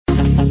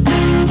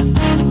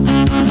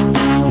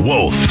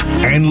Wolf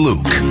and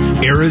Luke,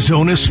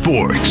 Arizona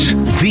Sports,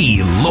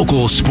 the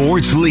local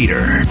sports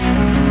leader.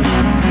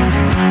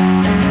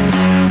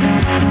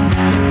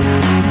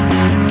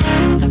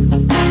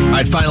 All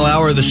right, final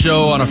hour of the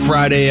show on a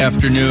Friday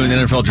afternoon. The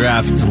NFL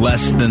draft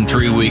less than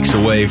 3 weeks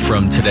away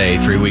from today,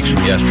 3 weeks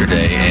from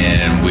yesterday.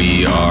 And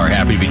we are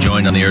happy to be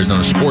joined on the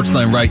Arizona Sports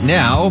Line right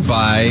now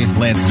by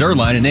Lance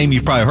Zierlein, a name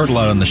you've probably heard a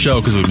lot on the show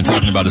because we've been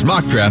talking about his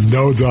mock draft.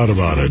 No doubt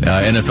about it.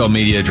 NFL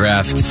media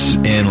drafts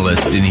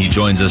analyst, and he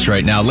joins us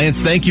right now.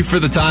 Lance, thank you for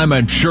the time.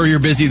 I'm sure you're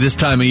busy this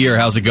time of year.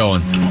 How's it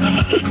going?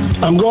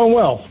 I'm going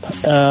well.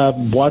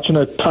 Watching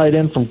a tight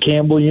end from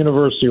Campbell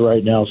University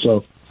right now,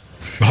 so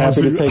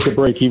happy to take a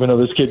break, even though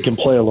this kid can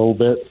play a little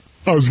bit.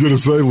 I was going to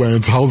say,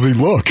 Lance, how's he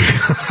look?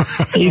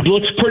 He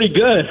looks pretty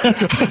good.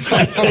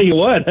 I tell you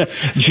what,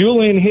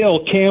 Julian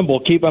Hill, Campbell,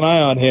 keep an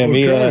eye on him.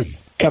 Okay. He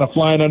kind of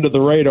flying under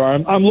the radar.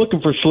 I'm looking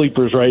for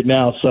sleepers right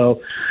now,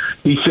 so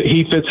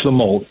he fits the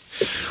mold.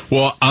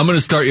 Well, I'm going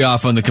to start you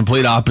off on the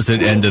complete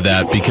opposite end of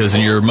that because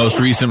in your most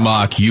recent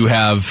mock, you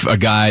have a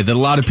guy that a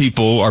lot of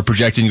people are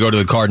projecting to go to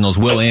the Cardinals,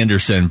 Will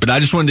Anderson. But I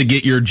just wanted to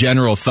get your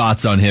general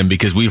thoughts on him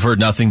because we've heard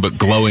nothing but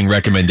glowing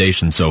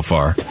recommendations so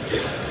far.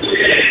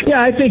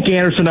 Yeah, I think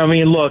Anderson,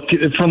 look,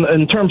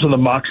 in terms of the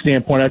mock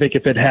standpoint, I think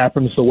if it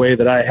happens the way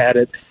that I had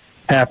it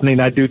happening,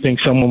 I do think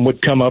someone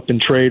would come up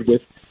and trade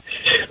with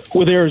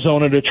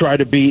Arizona to try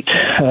to beat,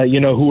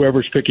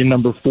 whoever's picking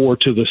number 4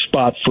 to the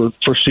spot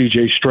for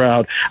C.J.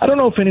 Stroud. I don't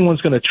know if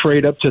anyone's going to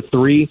trade up to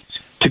 3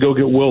 to go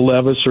get Will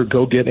Levis or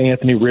go get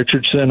Anthony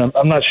Richardson.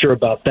 I'm not sure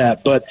about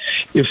that. But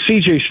if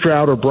C.J.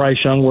 Stroud or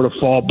Bryce Young were to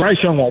fall,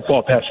 Bryce Young won't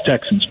fall past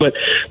Texans. But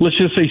let's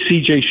just say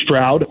C.J.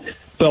 Stroud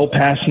fell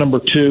past number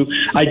 2.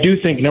 I do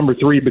think number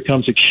 3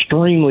 becomes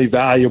extremely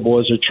valuable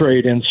as a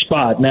trade-in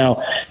spot.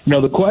 Now,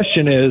 the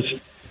question is,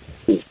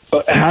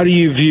 how do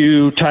you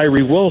view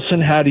Tyree Wilson?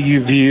 How do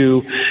you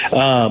view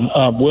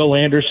Will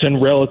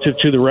Anderson relative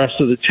to the rest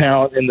of the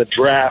talent in the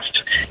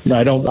draft?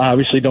 I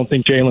obviously don't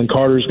think Jalen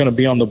Carter is going to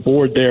be on the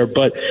board there,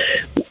 but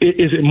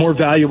is it more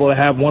valuable to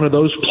have one of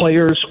those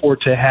players or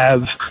to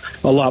have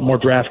a lot more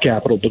draft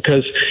capital?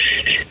 Because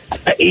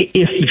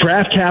if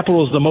draft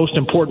capital is the most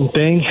important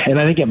thing, and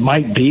I think it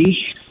might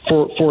be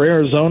for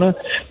Arizona,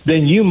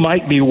 then you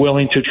might be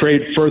willing to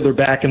trade further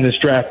back in this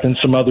draft than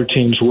some other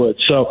teams would.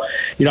 So,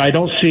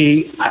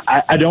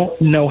 I don't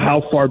know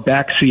how far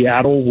back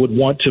Seattle would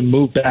want to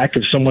move back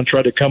if someone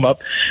tried to come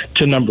up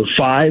to number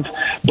 5.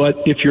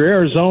 But if you're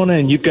Arizona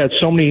and you've got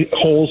so many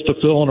holes to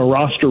fill in a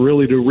roster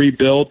really to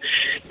rebuild,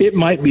 it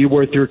might be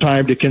worth your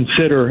time to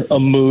consider a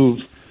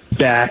move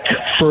back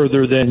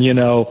further than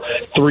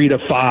 3 to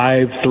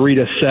 5, 3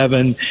 to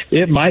 7.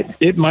 It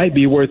might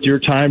be worth your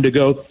time to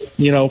go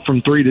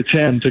from 3 to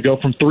 10, to go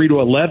from 3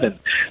 to 11,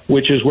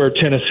 which is where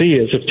Tennessee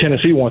is if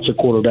Tennessee wants a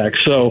quarterback.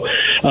 So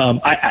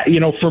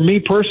for me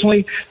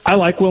personally, I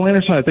like Will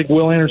Anderson. I think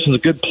Will Anderson's a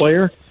good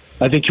player.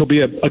 I think he'll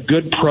be a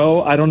good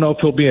pro. I don't know if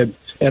he'll be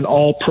an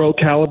all-pro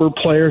caliber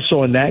player.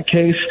 So in that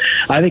case,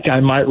 I think I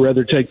might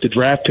rather take the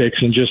draft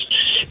picks and just,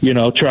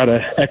 try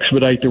to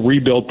expedite the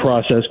rebuild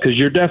process because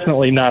you're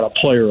definitely not a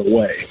player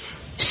away.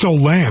 So,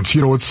 Lance,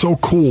 it's so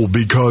cool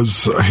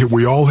because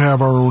we all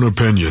have our own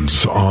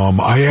opinions.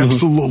 I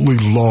absolutely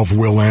love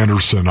Will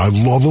Anderson. I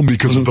love him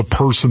because of the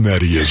person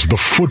that he is, the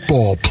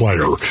football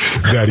player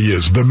that he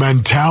is, the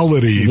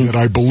mentality that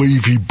I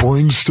believe he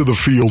brings to the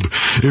field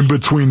in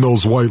between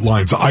those white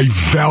lines. I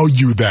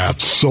value that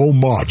so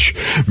much.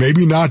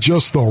 Maybe not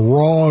just the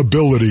raw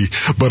ability,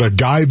 but a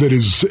guy that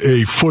is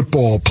a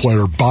football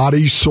player,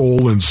 body,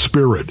 soul, and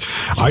spirit.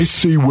 I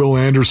see Will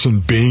Anderson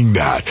being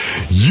that.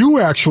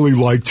 You actually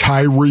like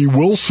Tyree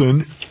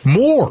Wilson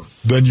more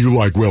than you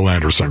like Will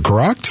Anderson,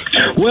 correct?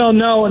 Well,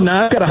 no,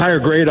 I've got a higher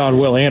grade on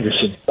Will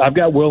Anderson. I've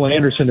got Will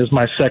Anderson as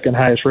my second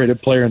highest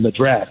rated player in the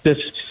draft.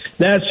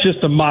 That's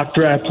just a mock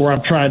draft where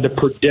I'm trying to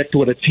predict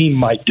what a team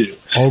might do.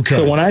 Okay.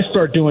 So when I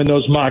start doing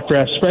those mock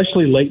drafts,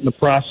 especially late in the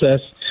process,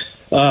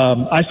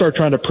 I start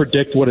trying to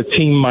predict what a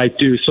team might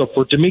do. So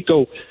for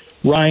D'Amico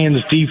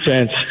Ryan's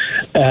defense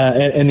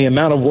and the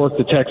amount of work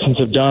the Texans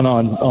have done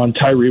on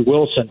Tyree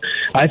Wilson,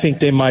 I think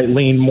they might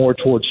lean more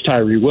towards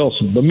Tyree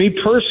Wilson. But me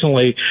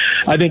personally,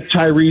 I think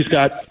Tyree's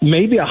got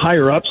maybe a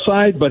higher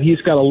upside, but he's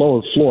got a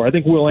lower floor. I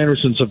think Will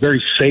Anderson's a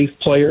very safe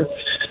player.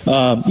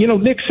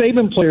 Nick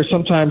Saban players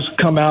sometimes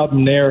come out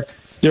and they're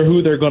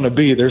who they're going to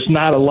be. There's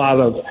not a lot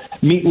of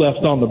meat left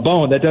on the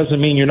bone. That doesn't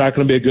mean you're not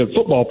going to be a good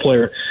football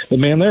player. But,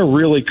 man, they're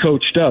really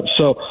coached up.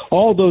 So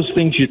all those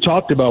things you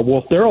talked about,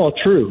 Wolf, they're all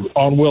true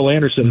on Will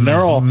Anderson. They're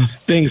all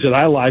things that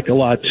I like a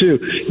lot too.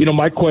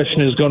 My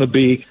question is going to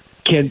be,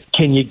 can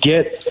you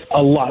get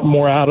a lot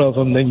more out of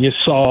him than you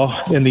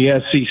saw in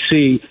the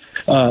SEC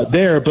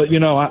there? But,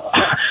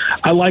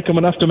 I like him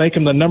enough to make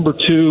him the number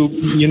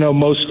 2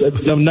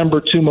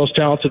 most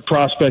talented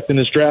prospect in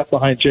this draft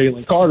behind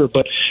Jalen Carter.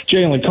 But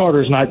Jalen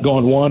Carter's not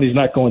going 1, he's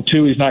not going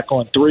 2, he's not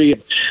going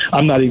 3.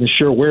 I'm not even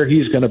sure where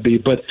he's going to be.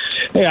 But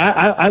hey,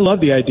 I love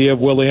the idea of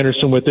Will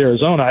Anderson with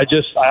Arizona. I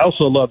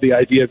also love the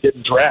idea of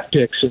getting draft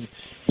picks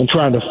and and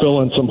trying to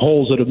fill in some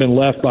holes that have been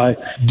left by,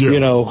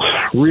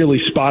 really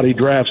spotty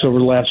drafts over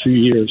the last few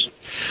years.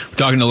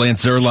 Talking to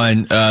Lance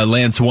Zierlein,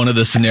 Lance, one of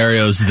the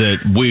scenarios that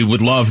we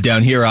would love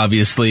down here,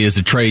 obviously, is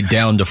a trade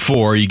down to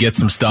 4. You get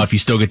some stuff, you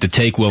still get to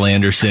take Will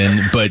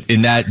Anderson, but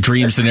in that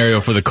dream scenario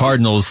for the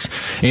Cardinals,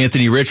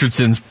 Anthony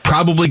Richardson's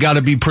probably got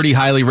to be pretty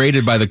highly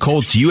rated by the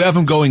Colts. You have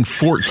him going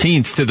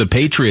 14th to the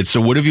Patriots,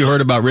 so what have you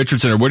heard about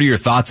Richardson, or what are your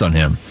thoughts on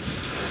him?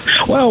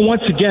 Well,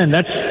 once again,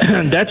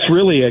 that's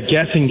really a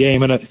guessing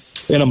game, and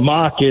a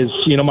mock is,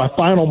 my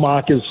final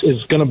mock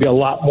is going to be a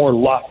lot more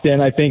locked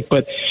in, I think.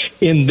 But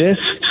in this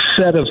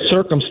set of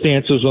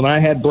circumstances, when I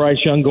had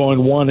Bryce Young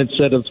going 1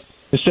 instead of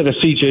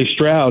C.J.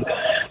 Stroud,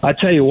 I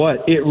tell you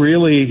what, it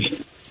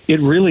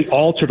really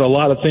altered a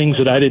lot of things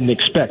that I didn't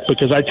expect,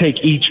 because I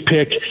take each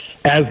pick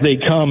as they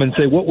come and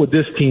say, what would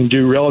this team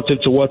do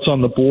relative to what's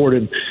on the board,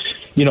 and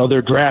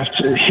their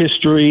draft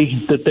history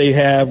that they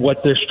have,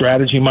 what their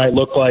strategy might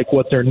look like,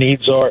 what their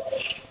needs are.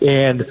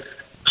 And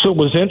so it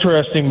was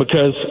interesting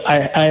because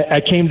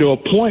I came to a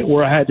point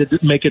where I had to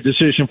make a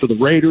decision for the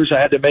Raiders. I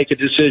had to make a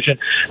decision.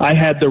 I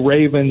had the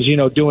Ravens,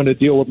 doing a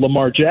deal with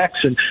Lamar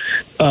Jackson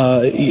to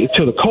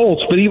the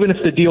Colts. But even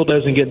if the deal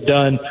doesn't get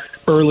done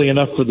early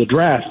enough for the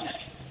draft,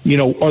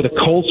 are the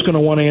Colts going to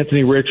want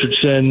Anthony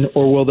Richardson,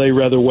 or will they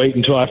rather wait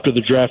until after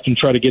the draft and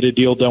try to get a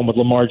deal done with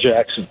Lamar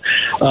Jackson?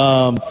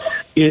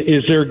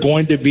 Is there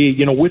going to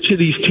be, which of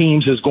these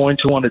teams is going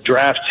to want to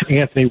draft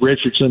Anthony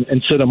Richardson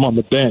and sit him on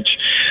the bench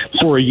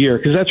for a year?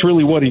 Because that's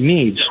really what he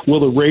needs. Will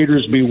the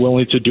Raiders be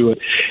willing to do it?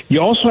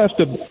 You also have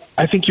to,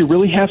 I think you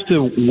really have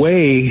to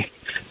weigh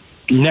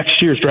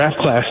next year's draft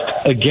class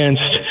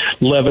against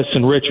Levis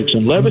and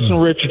Richardson. Levis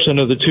and Richardson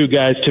are the two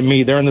guys, to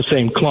me, they're in the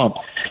same clump.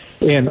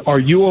 And are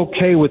you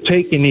okay with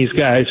taking these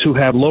guys who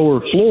have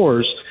lower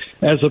floors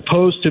as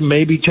opposed to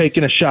maybe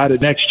taking a shot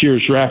at next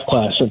year's draft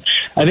class? And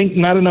I think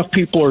not enough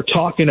people are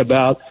talking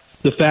about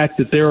the fact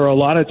that there are a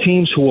lot of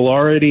teams who will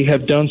already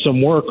have done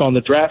some work on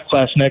the draft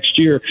class next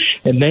year,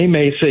 and they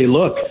may say,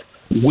 look,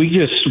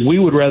 we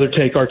would rather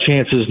take our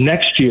chances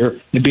next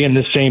year to be in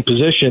the same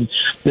position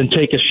than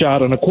take a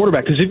shot on a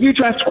quarterback. Because if you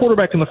draft a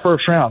quarterback in the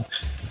first round,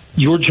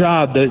 your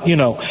job,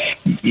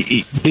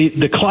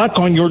 the clock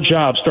on your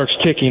job starts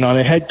ticking on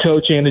a head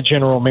coach and a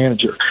general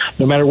manager.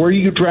 No matter where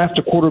you draft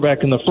a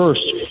quarterback in the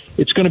first,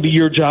 it's going to be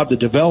your job to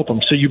develop him.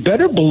 So you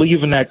better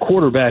believe in that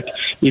quarterback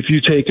if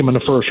you take him in the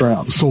first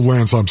round. So,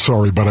 Lance, I'm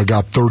sorry, but I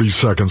got 30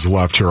 seconds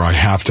left here. I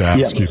have to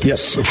ask you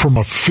this. Yes. From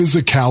a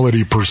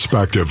physicality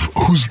perspective,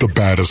 who's the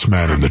baddest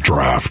man in the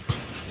draft?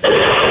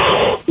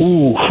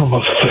 Ooh,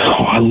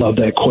 I love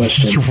that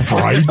question.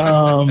 Right?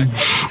 From a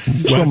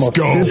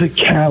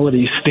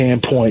physicality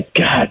standpoint,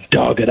 God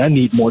dog it, I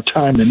need more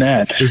time than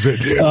that. Is it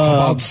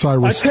about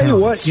Cyrus? I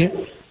tell Terrence?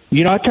 you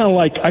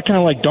what, I kind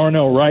of like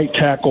Darnell Wright,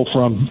 tackle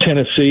from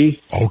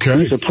Tennessee. Okay,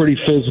 he's a pretty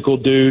physical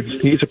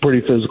dude. Okay,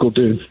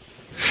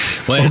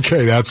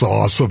 that's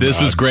awesome.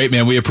 This was great,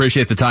 man. We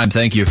appreciate the time.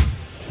 Thank you.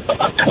 All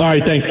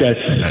right, thanks,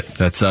 guys.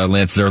 That's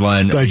Lance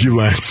Zierlein. Thank you,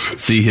 Lance.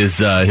 See his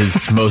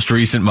most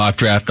recent mock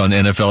draft on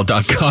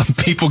NFL.com.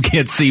 People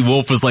can't see.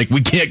 Wolf was like,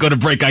 we can't go to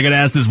break. I got to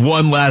ask this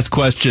one last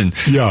question.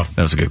 Yeah.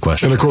 That was a good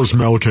question. And, of course,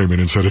 Mel came in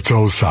and said, it's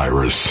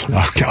Osiris.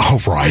 Okay, all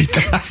right.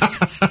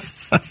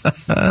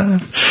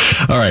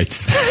 All right.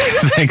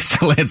 Thanks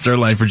to Lance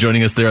Zierlein for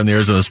joining us there on the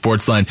Arizona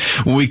Sports Line.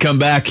 When we come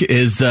back,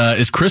 is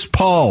Chris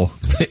Paul,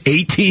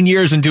 18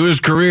 years into his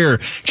career,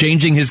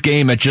 changing his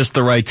game at just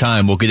the right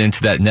time. We'll get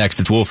into that next.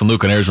 It's Wolf and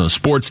Luke on Arizona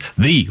Sports,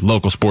 the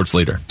local sports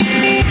leader.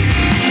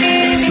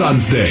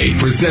 Suns Day,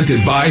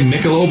 presented by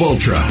Michelob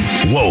Ultra.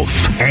 Wolf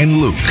and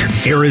Luke,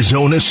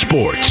 Arizona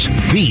Sports,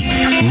 the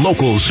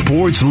local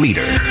sports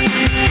leader.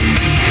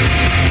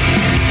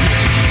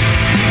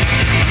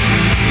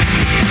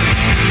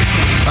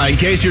 In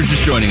case you're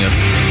just joining us,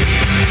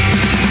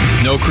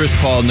 no Chris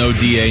Paul, no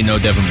DA, no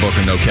Devin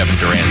Booker, no Kevin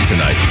Durant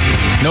tonight.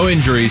 No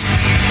injuries,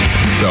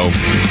 so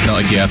not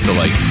like you have to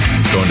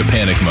go into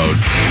panic mode.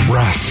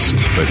 Rest.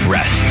 But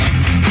rest.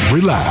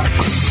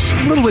 Relax.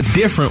 A little bit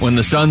different when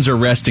the Suns are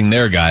resting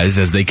their guys,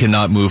 as they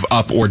cannot move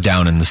up or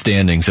down in the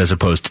standings, as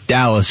opposed to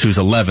Dallas, who's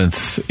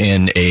 11th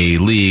in a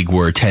league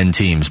where 10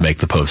 teams make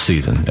the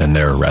postseason, and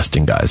they're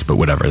resting guys. But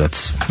whatever,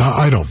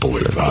 I don't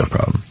believe that. No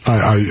problem.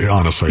 I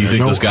honestly, you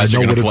think those guys are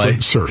going to play?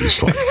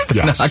 Seriously,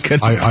 yes.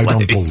 I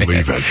don't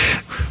believe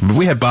it.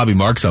 We had Bobby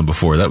Marks on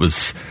before. That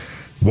was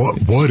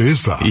what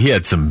is that? He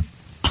had some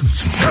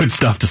good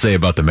stuff to say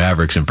about the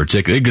Mavericks in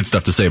particular. Good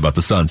stuff to say about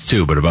the Suns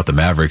too, but about the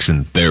Mavericks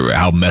and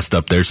how messed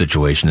up their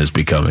situation is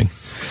becoming.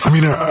 I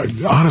mean,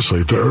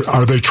 honestly,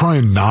 are they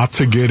trying not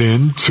to get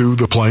into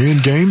the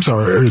play-in games?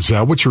 Or is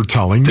that what you're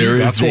telling me?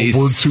 That's what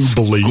we're to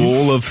believe? There is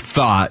a school of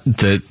thought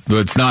that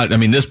it's not. I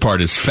mean, this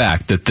part is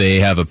fact that they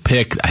have a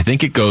pick. I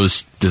think it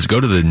does it go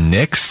to the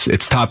Knicks?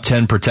 It's top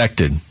 10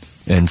 protected.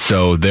 And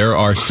so there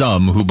are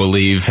some who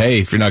believe,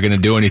 hey, if you're not going to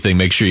do anything,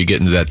 make sure you get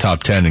into that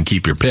top 10 and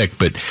keep your pick.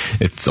 But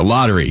it's a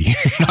lottery.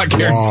 You're not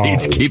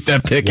guaranteed to keep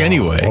that pick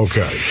anyway.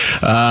 Okay.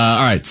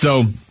 All right.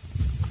 So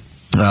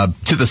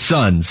to the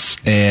Suns,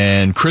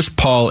 and Chris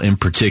Paul in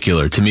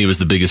particular, to me, was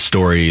the biggest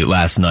story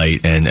last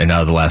night and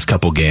out of the last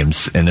couple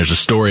games. And there's a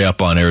story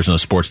up on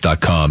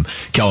ArizonaSports.com.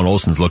 Kellen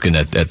Olson's looking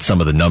at some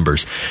of the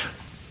numbers.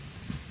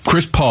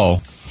 Chris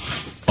Paul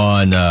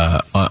on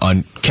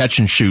catch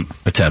and shoot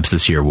attempts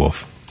this year,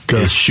 Wolf,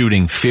 is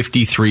shooting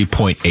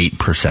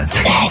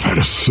 53.8%. Wow, that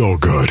is so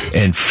good.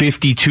 And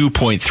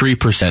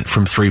 52.3%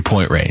 from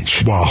three-point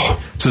range. Wow.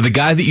 So the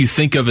guy that you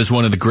think of as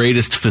one of the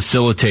greatest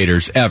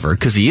facilitators ever,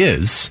 because he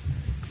is,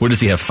 what does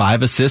he have,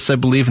 5 assists, I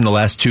believe, in the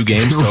last 2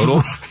 games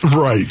total?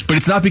 Right. But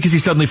it's not because he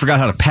suddenly forgot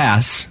how to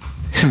pass.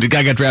 The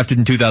guy got drafted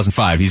in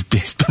 2005. He's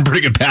been a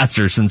pretty good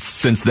passer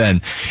since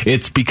then.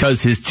 It's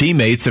because his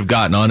teammates have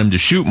gotten on him to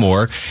shoot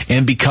more,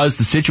 and because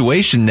the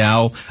situation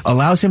now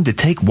allows him to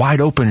take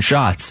wide open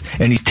shots,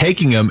 and he's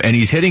taking them and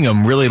he's hitting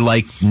them really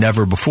like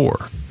never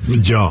before.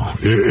 Yeah,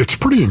 it's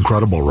pretty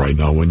incredible right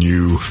now when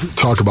you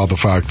talk about the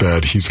fact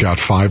that he's got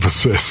 5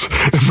 assists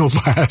in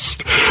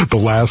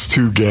the last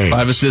 2 games.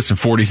 5 assists and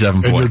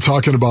 47 points. And you're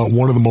talking about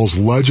one of the most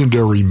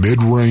legendary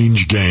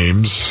mid-range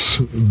games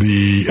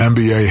the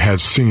NBA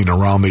has seen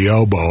around the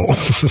elbow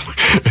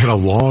in a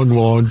long,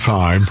 long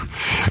time.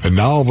 And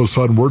now all of a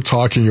sudden we're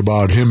talking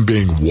about him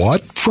being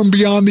what from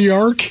beyond the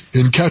arc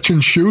in catch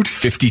and shoot?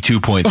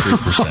 52.3%.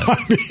 I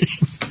mean,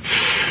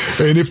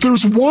 and if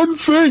there's one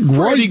thing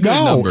right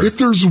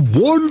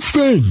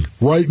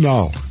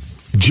now,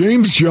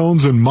 James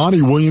Jones and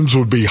Monty Williams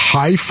would be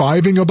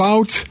high-fiving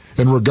about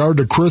in regard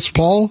to Chris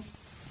Paul,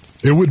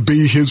 it would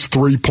be his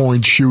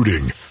three-point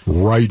shooting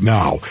right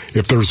now.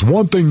 If there's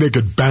one thing they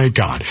could bank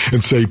on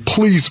and say,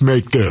 please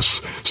make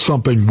this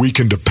something we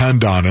can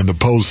depend on in the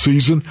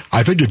postseason,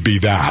 I think it'd be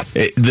that.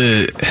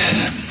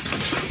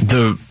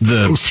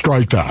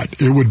 Strike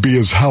that. It would be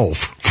his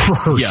health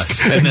first,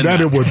 yes, and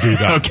then it would be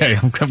that. Okay,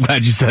 I'm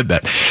glad you said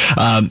that.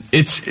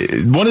 It's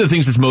one of the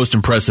things that's most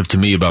impressive to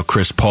me about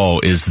Chris Paul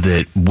is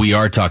that we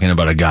are talking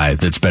about a guy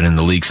that's been in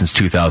the league since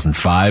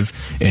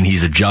 2005, and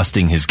he's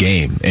adjusting his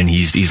game, and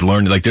he's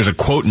learned. Like, there's a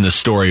quote in this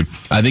story.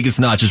 I think it's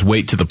not just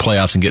wait to the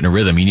playoffs and get in a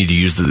rhythm. You need to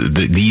use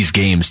these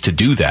games to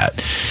do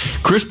that.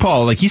 Chris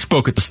Paul, like, he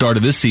spoke at the start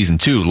of this season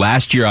too.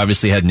 Last year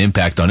obviously had an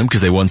impact on him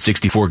because they won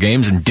 64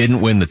 games and didn't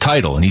win the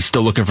title, and he's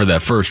still looking for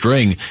that first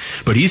ring.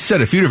 But he's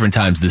said a few different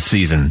times this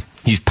season,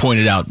 he's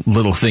pointed out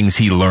little things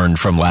he learned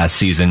from last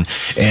season,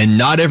 and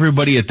not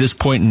everybody at this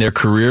point in their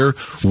career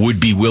would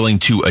be willing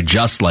to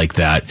adjust like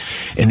that.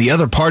 And the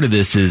other part of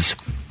this is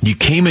you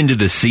came into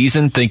the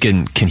season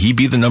thinking, can he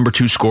be the number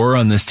 2 scorer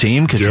on this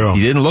team? Because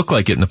he didn't look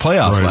like it in the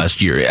playoffs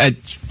last year.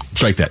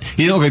 Strike that.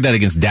 He didn't look like that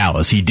against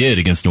Dallas. He did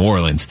against New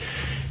Orleans.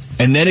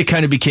 And then it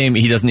kind of became,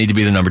 he doesn't need to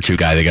be the number 2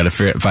 guy. They got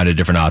to find a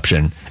different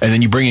option. And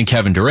then you bring in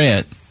Kevin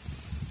Durant,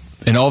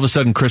 and all of a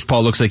sudden Chris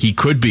Paul looks like he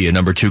could be a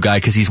number 2 guy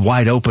because he's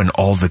wide open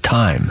all the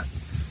time.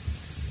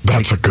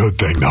 That's a good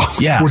thing, though.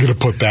 Yeah. We're going to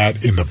put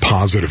that in the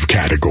positive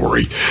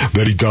category,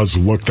 that he does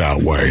look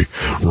that way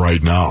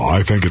right now.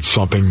 I think it's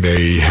something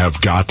they have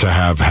got to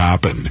have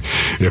happen.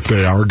 If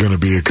they are going to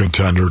be a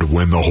contender to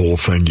win the whole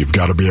thing, you've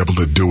got to be able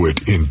to do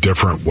it in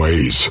different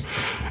ways.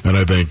 And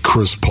I think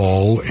Chris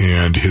Paul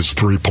and his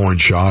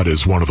three-point shot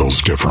is one of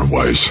those different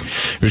ways.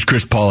 Here's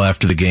Chris Paul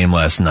after the game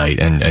last night,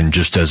 and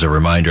just as a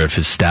reminder of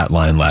his stat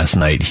line last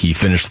night, he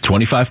finished with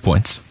 25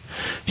 points.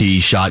 He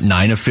shot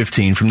 9 of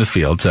 15 from the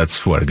field, so that's,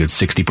 a good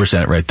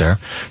 60% right there.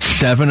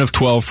 7 of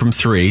 12 from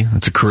 3.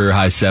 That's a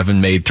career-high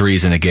 7 made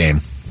threes in a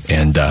game.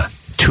 And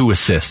 2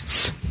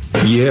 assists.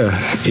 Yeah,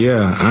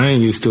 I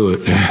ain't used to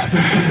it,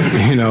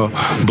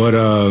 but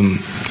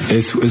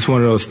it's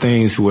one of those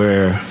things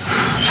where,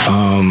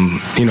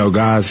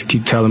 guys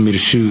keep telling me to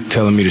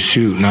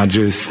shoot, and I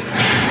just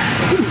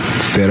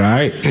said, all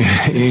right,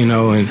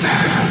 and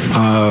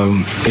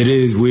it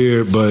is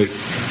weird, but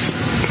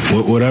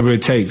whatever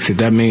it takes, if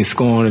that means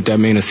scoring, if that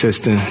means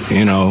assisting,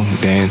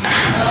 then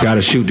got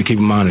to shoot to keep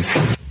them honest.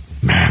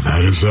 Man,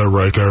 that is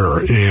right there,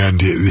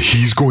 and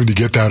he's going to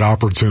get that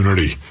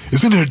opportunity.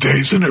 Isn't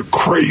it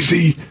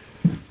crazy?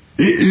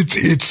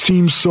 It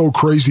seems so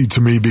crazy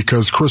to me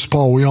because Chris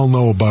Paul, we all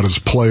know about his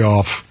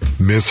playoff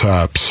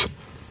mishaps,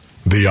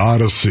 the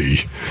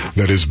odyssey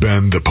that has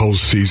been the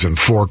postseason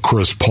for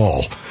Chris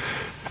Paul.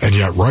 And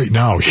yet right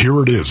now,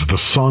 here it is, the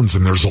Suns,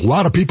 and there's a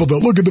lot of people that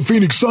look at the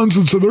Phoenix Suns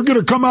and say they're going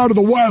to come out of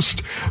the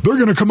West. They're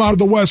going to come out of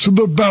the West with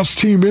the best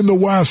team in the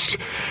West.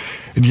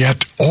 And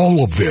yet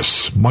all of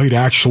this might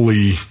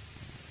actually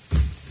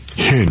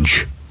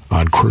hinge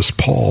on Chris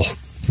Paul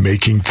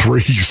making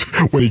threes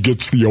when he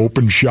gets the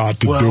open shot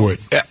to do it.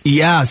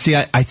 Yeah, see,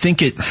 I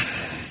think it...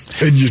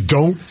 And you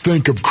don't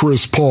think of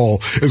Chris Paul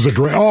as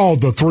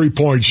the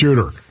three-point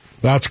shooter.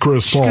 That's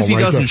Chris Paul. Because he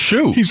doesn't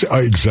shoot. He's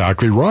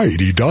exactly right.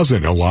 He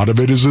doesn't. A lot of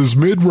it is his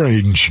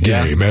mid-range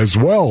game as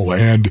well,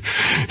 and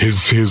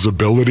his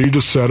ability to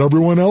set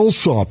everyone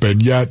else up.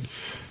 And yet,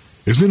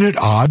 isn't it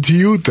odd to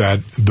you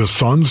that the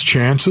Suns'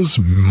 chances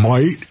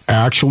might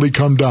actually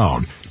come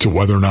down to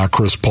whether or not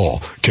Chris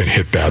Paul can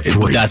hit that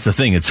three? That's the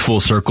thing. It's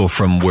full circle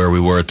from where we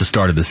were at the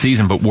start of the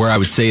season. But where I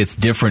would say it's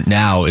different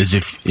now is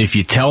if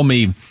you tell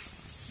me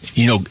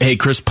hey,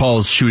 Chris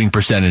Paul's shooting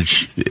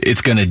percentage,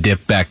 it's going to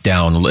dip back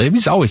down.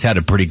 He's always had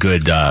a pretty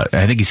good,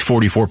 I think he's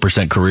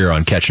 44% career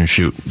on catch and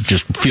shoot,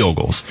 just field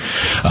goals.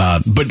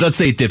 But let's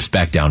say it dips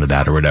back down to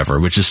that or whatever,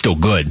 which is still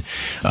good.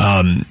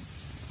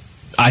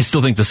 I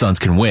still think the Suns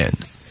can win.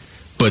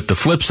 But the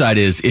flip side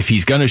is, if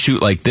he's going to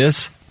shoot like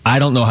this, I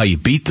don't know how you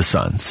beat the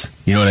Suns.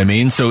 You know what I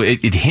mean? So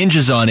it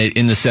hinges on it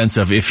in the sense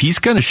of, if he's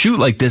going to shoot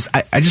like this,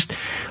 I just,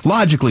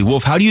 logically,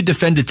 Wolf, how do you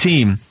defend a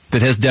team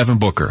that has Devin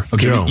Booker?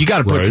 Okay, you got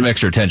to put some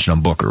extra attention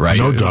on Booker, right?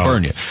 No doubt.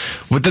 Burn you.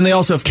 But then they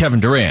also have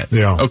Kevin Durant.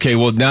 Yeah. Okay,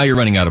 well, now you're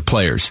running out of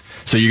players,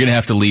 so you're going to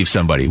have to leave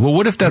somebody. Well,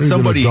 what if that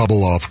somebody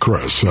double off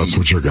Chris? That's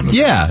what you're going to do.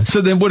 Yeah. So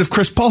then, what if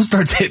Chris Paul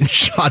starts hitting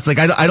shots? Like,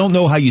 I don't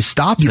know how you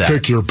stop that. You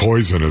pick your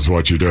poison, is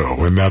what you do,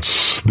 and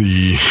that's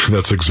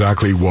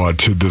exactly what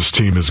this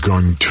team is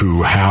going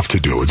to have to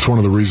do. It's one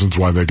of the reasons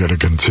why they got to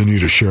continue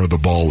to share the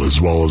ball as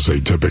well as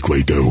they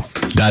typically do.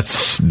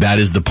 That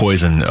is the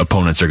poison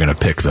opponents are going to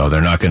pick, though.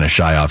 They're not going to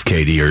shy off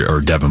KD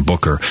or Devin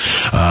Booker.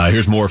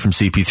 Here's more from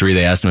CP3.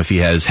 They asked him if he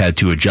has had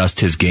to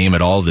adjust his game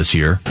at all this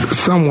year.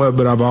 Somewhat,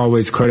 but I've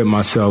always credited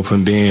myself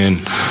in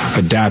being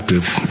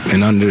adaptive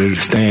and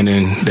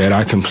understanding that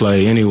I can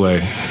play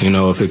anyway.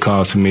 If it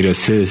calls for me to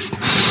assist,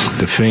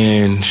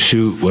 defend,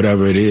 shoot,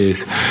 whatever it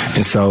is.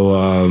 And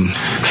so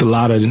it's a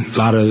lot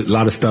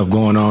of stuff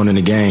going on in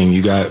the game.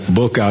 You got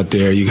Book out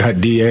there, you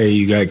got DA,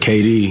 you got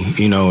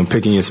KD, and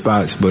picking your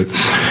spots. But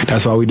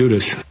that's why we do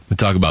this. We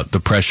talk about the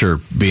pressure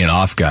being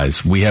off,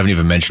 guys. We haven't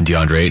even mentioned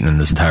DeAndre Ayton in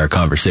this entire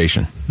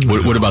conversation.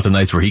 What about the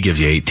nights where he gives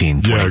you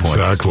 18, 20 points?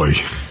 Yeah, exactly.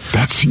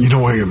 That's,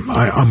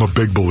 I'm a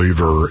big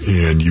believer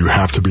in you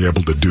have to be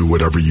able to do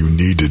whatever you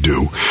need to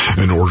do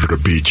in order to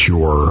beat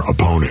your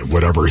opponent,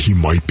 whatever he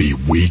might be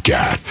weak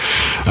at.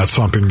 That's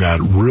something that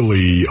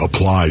really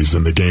applies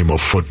in the game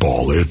of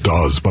football. It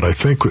does. But I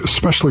think,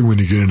 especially when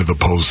you get into the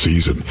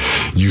postseason,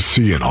 you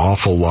see an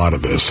awful lot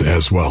of this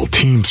as well.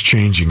 Teams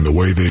changing the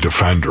way they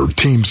defend, or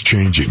teams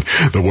changing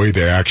the way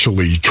they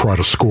actually try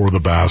to score the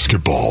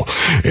basketball.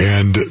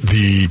 And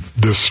the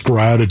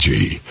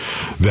strategy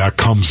that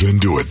comes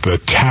into it, the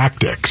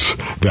tactics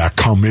that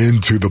come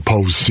into the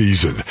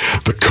postseason,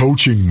 the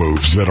coaching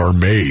moves that are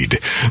made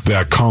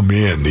that come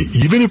in,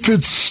 even if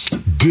it's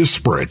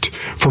disparate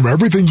from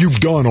everything you've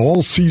done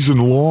all season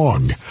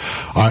long.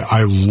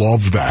 I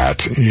love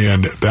that.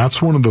 And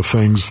that's one of the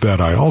things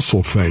that I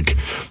also think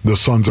the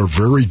Suns are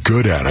very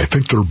good at. I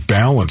think they're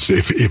balanced.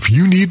 If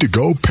you need to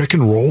go pick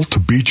and roll to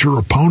beat your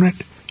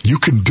opponent, you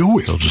can do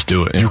it. They'll just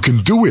do it. Yeah. You can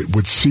do it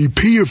with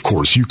CP, of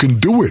course. You can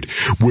do it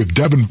with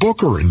Devin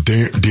Booker and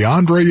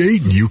DeAndre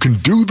Ayton. You can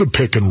do the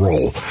pick and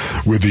roll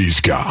with these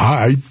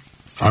guys.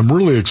 I'm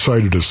really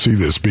excited to see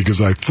this because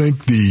I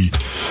think the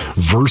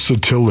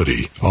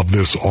versatility of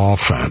this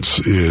offense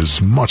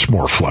is much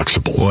more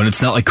flexible. Well, and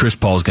it's not like Chris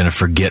Paul is going to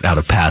forget how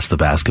to pass the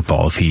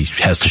basketball if he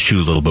has to shoot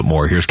a little bit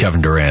more. Here's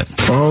Kevin Durant.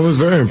 Oh, it's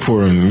very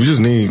important. You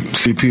just need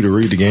CP to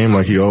read the game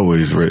like he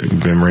always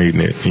been reading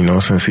it,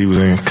 since he was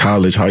in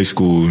college, high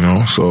school,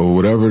 So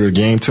whatever the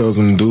game tells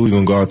him to do, he's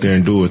going to go out there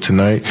and do it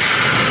tonight.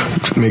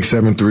 Make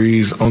 7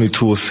 threes, only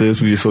 2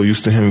 assists. We're so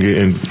used to him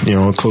getting,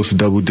 close to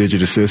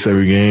double-digit assists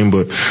every game,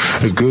 but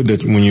it's good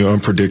that when you're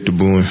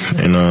unpredictable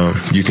and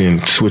you can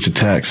switch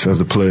attacks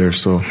as a player.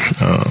 So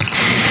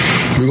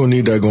we're going to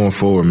need that going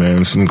forward,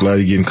 man. So I'm glad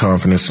you're getting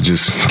confidence to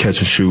just catch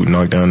and shoot,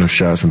 knock down them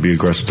shots, and be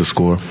aggressive to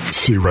score.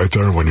 See, right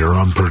there, when you're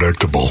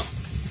unpredictable,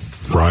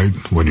 right?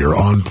 When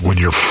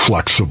you're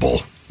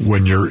flexible,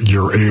 when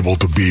you're able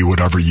to be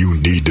whatever you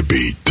need to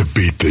be to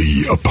beat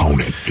the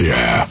opponent.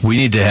 Yeah. We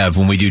need to have,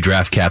 when we do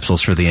draft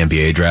capsules for the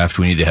NBA draft,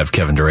 we need to have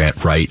Kevin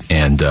Durant write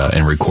and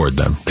record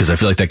them, because I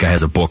feel like that guy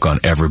has a book on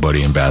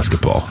everybody in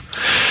basketball.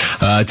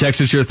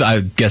 Text us your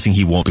I'm guessing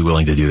he won't be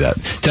willing to do that.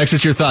 Text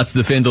us your thoughts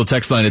to the FanDuel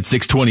text line at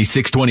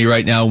 620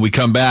 right now. When we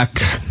come back,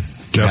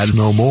 guess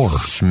no more.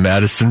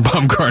 Madison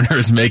Bumgarner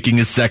is making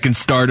his second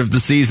start of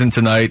the season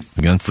tonight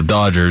against the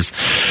Dodgers.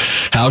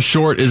 How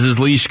short is his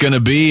leash going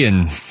to be,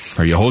 and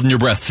are you holding your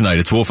breath tonight?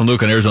 It's Wolf and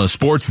Luke on Arizona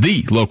Sports,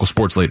 the local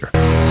sports leader.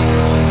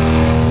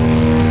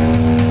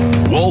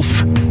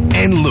 Wolf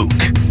and Luke,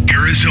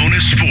 Arizona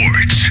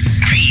Sports,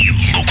 the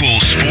local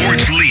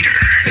sports leader.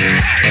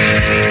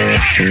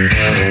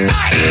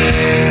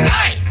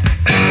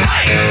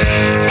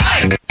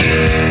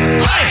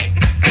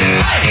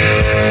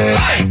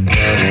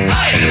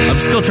 I'm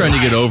still trying to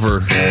get over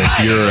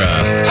your,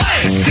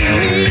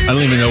 I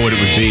don't even know what it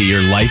would be,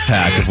 your life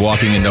hack of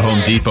walking into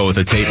Home Depot with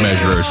a tape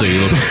measure so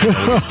you look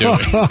what you're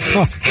doing.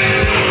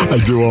 I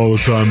do all the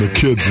time. The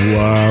kids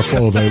laugh.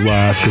 Oh, they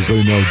laugh because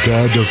they know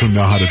Dad doesn't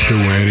know how to do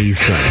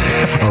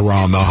anything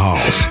around the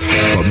house.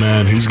 But,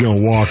 man, he's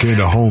going to walk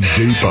into Home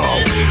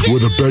Depot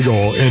with a big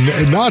old,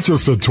 and not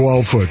just a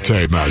 12-foot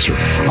tape measure.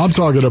 I'm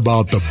talking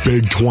about the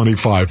big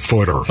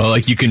 25-footer. Oh,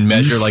 like you can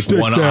measure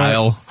one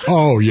aisle?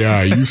 Oh,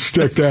 yeah. You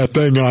stick that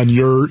thing on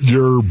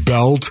your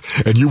belt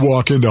and you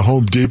walk into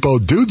Home Depot,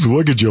 dudes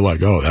look at you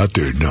like, oh, that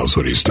dude knows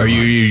what he's doing. Are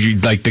you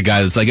like the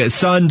guy that's like,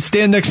 son,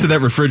 stand next to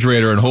that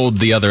refrigerator and hold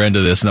the other end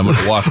of this, and I'm going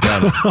to walk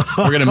down.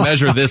 We're going to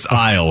measure this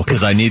aisle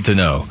because I need to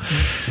know.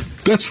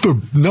 That's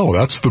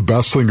the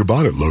best thing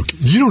about it, Luke.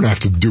 You don't have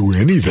to do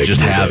anything.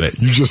 Just have it.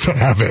 You just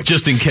have it.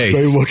 Just in case.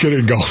 They look at it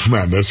and go,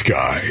 man, this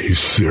guy, he's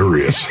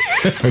serious.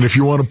 And if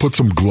you want to put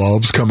some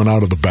gloves coming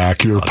out of the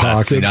back of your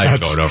pocket. Now you're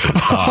going over the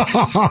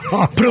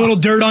top. Put a little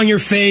dirt on your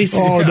face.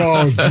 Oh,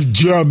 no,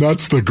 Jim,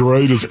 that's the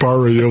greatest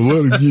part of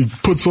you. You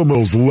put some of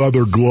those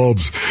leather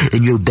gloves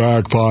in your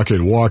back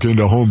pocket, walk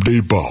into Home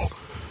Depot.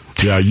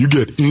 Yeah, you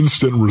get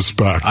instant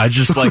respect. I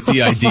just like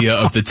the idea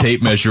of the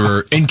tape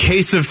measurer. In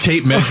case of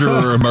tape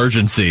measurer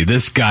emergency,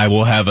 this guy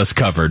will have us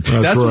covered.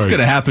 That's what's going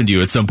to happen to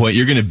you at some point.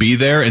 You're going to be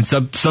there, and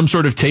some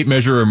sort of tape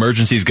measurer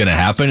emergency is going to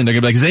happen, and they're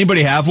going to be like, does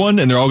anybody have one?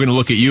 And they're all going to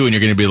look at you, and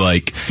you're going to be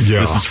like,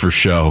 this is for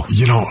show.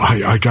 You know,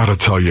 I got to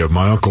tell you,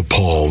 my Uncle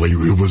Paul, he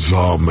was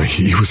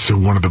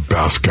one of the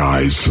best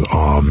guys.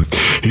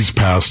 He's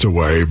passed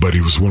away, but he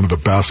was one of the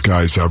best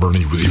guys ever, and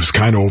he was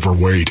kind of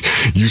overweight.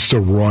 Used to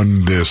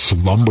run this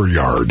lumber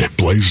yard.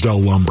 Blaisdell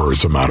Lumber,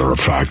 as a matter of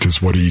fact,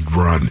 is what he'd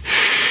run.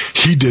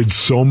 He did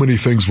so many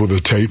things with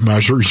a tape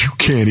measure you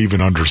can't even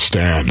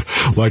understand.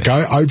 Like,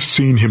 I've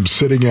seen him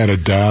sitting at a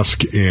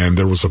desk, and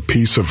there was a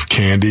piece of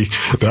candy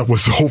that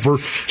was over.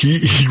 He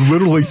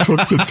literally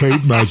took the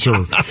tape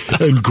measure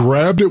and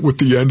grabbed it with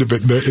the end of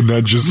it, and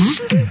then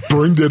just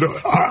brought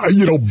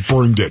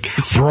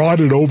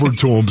it over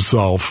to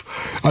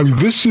himself. I mean,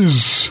 this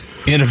is...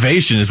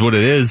 Innovation is what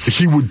it is.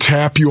 He would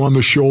tap you on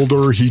the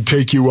shoulder. He'd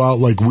take you out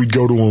like we'd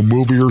go to a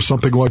movie or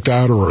something like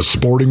that, or a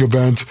sporting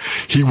event.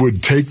 He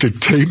would take the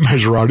tape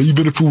measure out,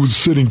 even if it was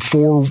sitting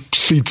 4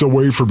 seats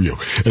away from you,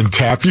 and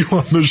tap you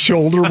on the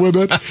shoulder with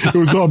it. It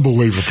was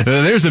unbelievable.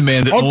 There's a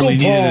man that only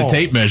needed a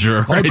tape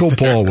measure. Right Uncle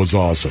there. Paul was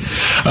awesome.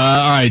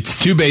 All right,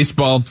 to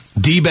baseball.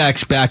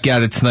 D-backs back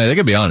at it tonight. I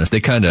gotta be honest, they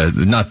kind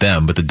of, not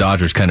them, but the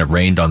Dodgers kind of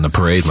rained on the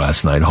parade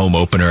last night. Home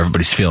opener,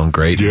 everybody's feeling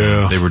great.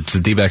 Yeah. The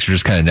D-backs were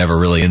just kind of never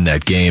really in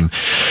that game.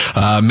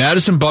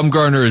 Madison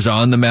Bumgarner is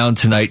on the mound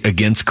tonight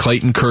against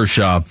Clayton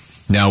Kershaw.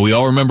 Now, we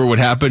all remember what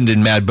happened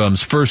in Mad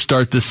Bum's first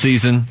start this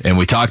season, and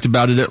we talked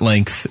about it at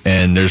length,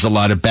 and there's a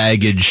lot of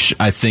baggage,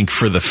 I think,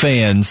 for the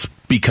fans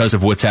because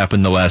of what's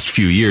happened the last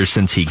few years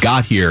since he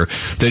got here,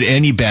 that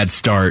any bad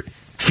start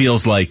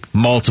feels like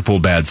multiple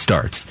bad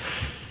starts.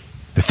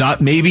 I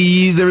thought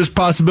maybe there was a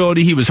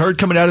possibility he was hurt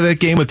coming out of that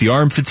game with the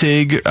arm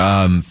fatigue.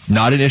 Not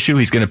an issue.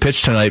 He's going to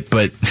pitch tonight,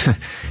 but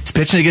he's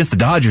pitching against the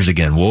Dodgers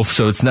again, Wolf.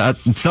 So it's not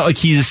like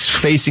he's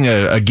facing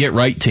a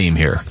get-right team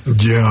here.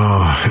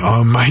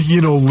 Yeah.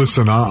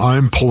 Listen,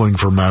 I'm pulling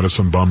for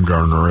Madison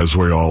Bumgarner, as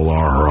we all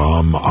are.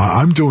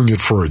 I'm doing it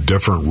for a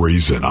different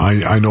reason.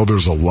 I know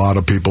there's a lot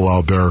of people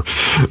out there,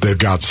 they've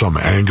got some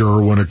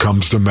anger when it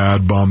comes to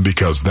Mad Bum,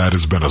 because that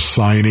has been a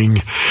signing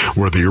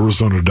where the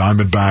Arizona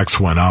Diamondbacks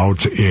went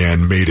out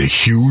and made a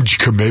huge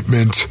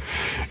commitment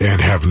and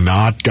have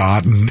not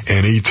gotten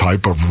any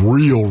type of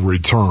real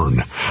return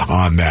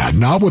on that.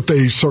 Not what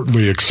they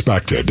certainly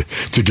expected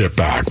to get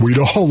back. We'd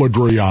all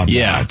agree on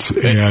that.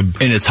 And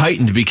it's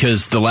heightened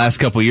because the last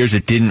couple of years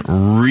it didn't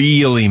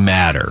really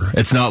matter.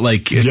 It's not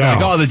like,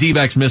 the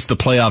D-backs missed the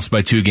playoffs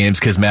by 2 games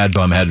because Mad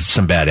Bum had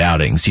some bad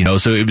outings,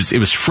 so it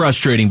was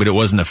frustrating, but it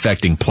wasn't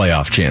affecting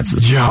playoff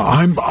chances. Yeah,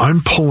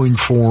 I'm pulling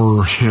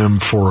for him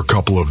for a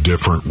couple of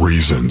different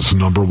reasons.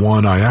 Number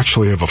one, I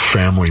actually have a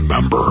family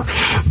member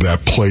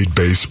that played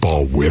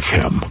baseball with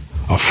him.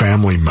 A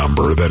family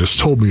member that has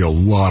told me a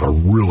lot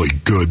of really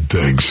good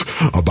things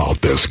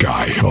about this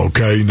guy.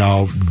 Okay,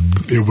 now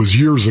it was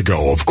years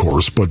ago, of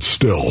course, but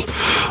still,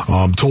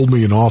 told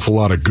me an awful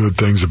lot of good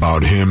things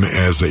about him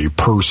as a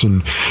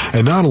person,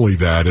 and not only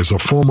that, as a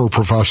former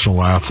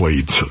professional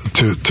athlete.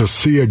 To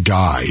see a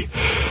guy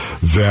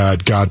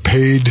that got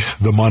paid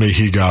the money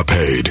he got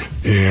paid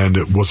and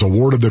was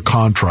awarded the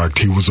contract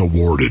he was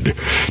awarded,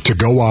 to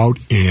go out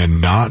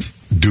and not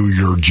do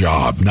your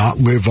job, not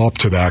live up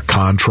to that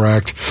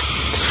contract,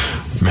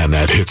 man,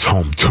 that hits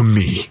home to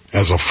me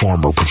as a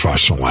former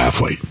professional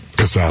athlete,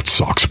 because that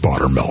sucks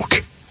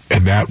buttermilk.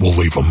 And that will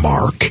leave a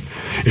mark.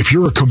 If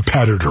you're a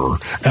competitor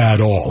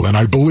at all, and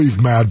I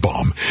believe Mad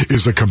Bum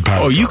is a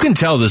competitor. Oh, you can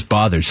tell this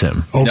bothers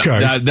him.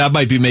 Okay. That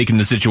might be making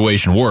the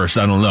situation worse.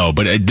 I don't know.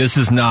 But this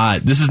is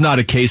not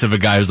a case of a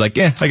guy who's like,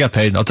 I got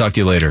paid. I'll talk to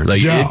you later.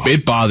 Like,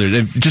 it bothered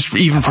him. Just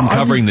even from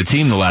covering the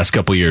team the last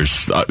couple of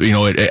years,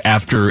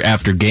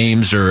 after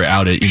games or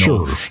out at,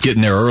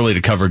 getting there early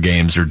to cover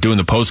games or doing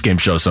the post-game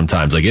show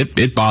sometimes. Like,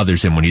 it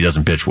bothers him when he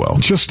doesn't pitch well.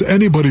 Just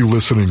anybody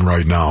listening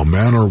right now,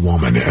 man or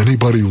woman,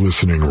 anybody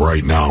listening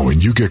right now,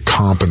 and you get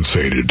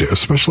compensated,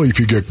 especially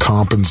if you get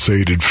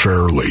compensated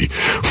fairly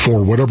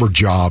for whatever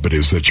job it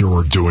is that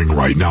you're doing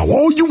right now.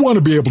 All you want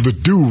to be able to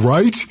do,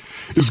 right,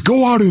 is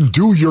go out and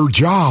do your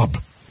job.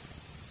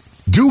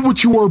 Do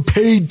what you are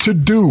paid to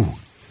do.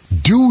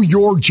 Do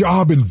your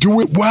job and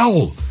do it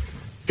well.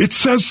 It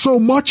says so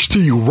much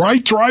to you,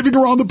 right? Driving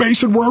around the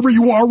basin wherever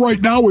you are right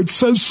now, it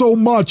says so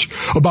much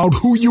about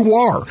who you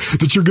are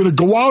that you're going to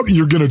go out and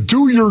you're going to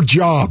do your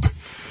job.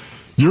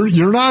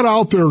 You're not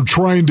out there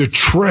trying to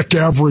trick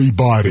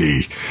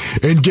everybody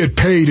and get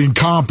paid and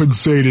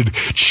compensated,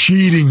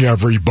 cheating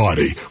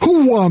everybody.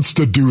 Who wants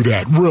to do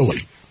that, really?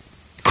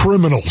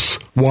 Criminals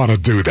want to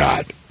do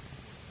that.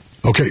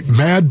 Okay,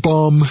 Mad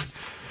Bum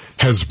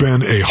has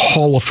been a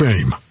Hall of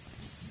Fame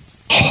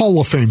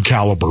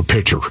caliber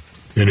pitcher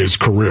in his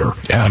career.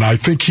 Yeah. And I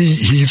think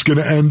he's going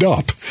to end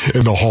up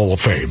in the Hall of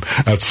Fame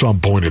at some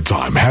point in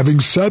time. Having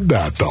said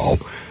that, though,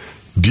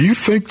 do you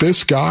think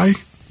this guy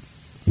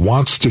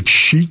wants to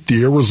cheat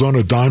the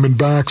Arizona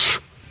Diamondbacks?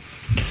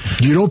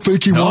 You don't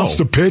think he wants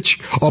to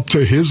pitch up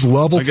to his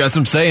level? I guess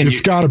I'm saying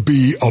it's got to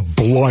be a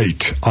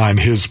blight on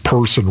his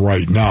person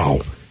right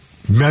now,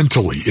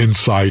 mentally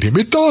inside him.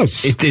 It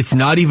does. It's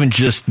not even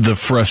just the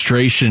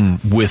frustration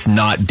with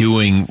not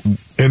doing,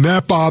 and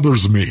that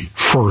bothers me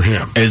for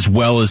him, as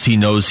well as he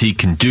knows he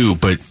can do.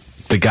 But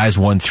the guy's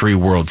won 3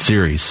 World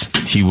Series.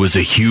 He was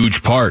a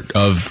huge part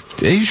of.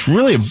 He's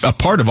really a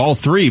part of all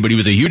 3, but he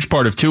was a huge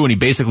part of 2, and he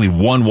basically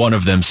won one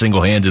of them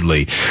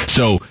single-handedly.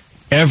 So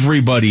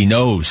everybody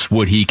knows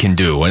what he can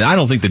do. And I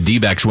don't think the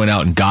D-backs went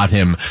out and got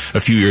him a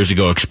few years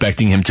ago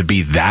expecting him to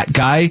be that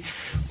guy.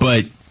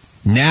 But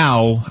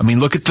now, I mean,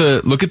 look at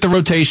the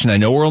rotation. I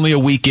know we're only a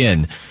week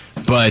in,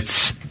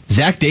 but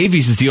Zach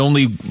Davies is the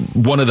only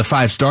one of the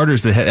 5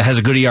 starters that has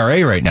a good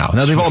ERA right now.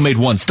 Now, they've all made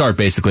one start,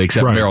 basically,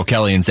 except Merrill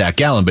Kelly and Zach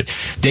Gallen. But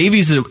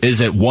Davies is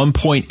at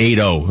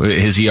 1.80,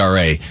 his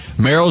ERA.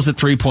 Merrill's at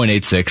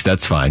 3.86.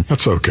 That's fine.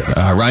 That's okay.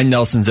 Ryan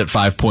Nelson's at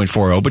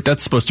 5.40, but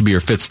that's supposed to be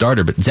your 5th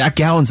starter. But Zach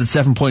Gallen's at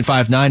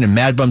 7.59, and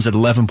Mad Bum's at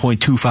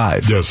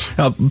 11.25. Yes.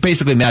 Now,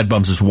 basically, Mad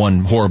Bum's is one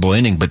horrible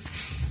inning, but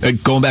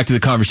going back to the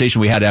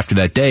conversation we had after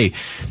that day,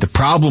 the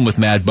problem with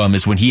Mad Bum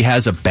is when he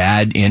has a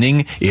bad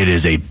inning, it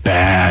is a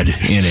bad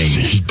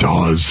inning. He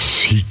does.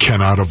 He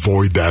cannot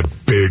avoid that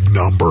big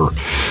number,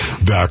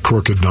 that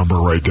crooked number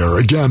right there.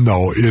 Again,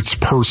 though, it's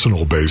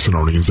personal based on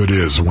earnings. It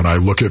is. When I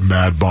look at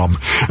Mad Bum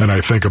and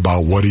I think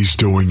about what he's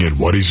doing and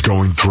what he's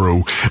going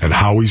through and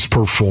how he's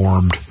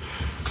performed,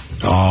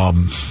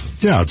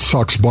 it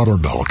sucks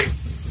buttermilk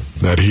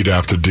that he'd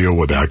have to deal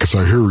with that, because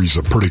I hear he's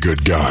a pretty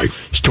good guy.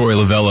 It's Torey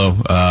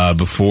Lovullo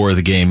before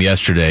the game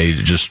yesterday,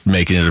 just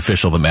making it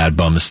official that Mad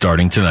Bum is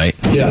starting tonight.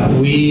 Yeah,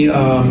 we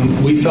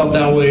felt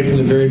that way from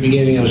the very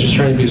beginning. I was just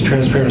trying to be as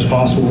transparent as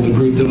possible with the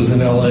group that was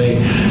in L.A.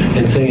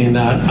 and saying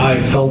that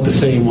I felt the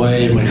same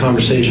way in my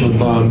conversation with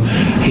Bum.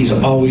 He's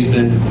always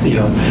been,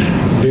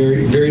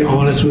 very, very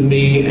honest with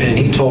me, and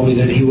he told me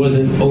that he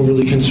wasn't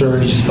overly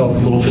concerned. He just felt a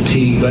little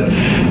fatigued. But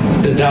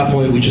at that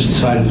point, we just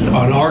decided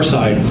on our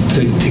side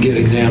to get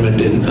examined.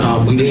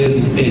 And we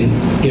did,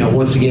 and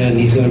once again,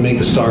 he's going to make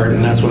the start,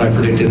 and that's what I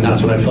predicted, and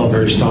that's what I felt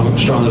very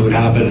strongly would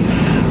happen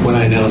when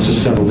I announced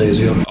this several days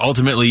ago.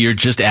 Ultimately, you're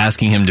just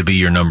asking him to be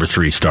your number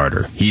 3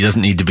 starter. He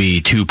doesn't need to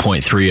be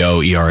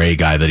 2.30 ERA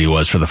guy that he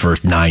was for the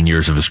first 9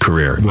 years of his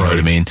career. You know what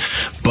I mean?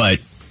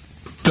 But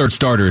 3rd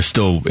starter is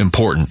still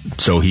important,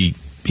 so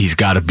he's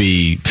got to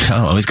be,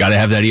 he's got to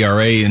have that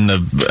ERA in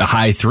the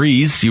high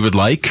 3s you would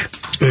like.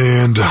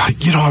 And,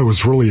 I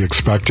was really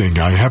expecting,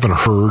 I haven't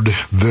heard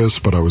this,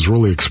 but I was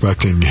really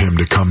expecting him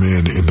to come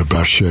in the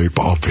best shape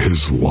of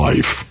his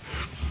life,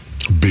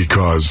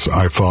 because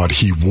I thought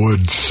he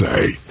would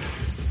say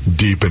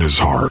deep in his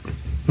heart,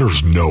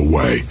 there's no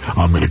way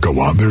I'm going to go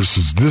on. This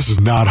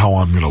is not how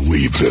I'm going to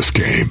leave this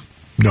game.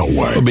 No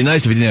way. It would be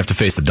nice if he didn't have to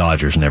face the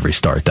Dodgers in every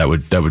start. That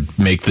would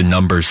make the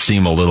numbers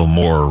seem a little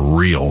more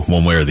real,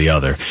 one way or the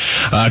other.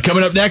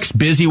 Coming up next,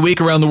 busy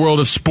week around the world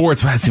of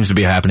sports. That seems to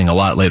be happening a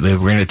lot lately.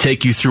 We're going to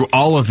take you through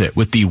all of it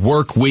with the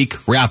work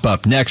week wrap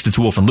up. Next, it's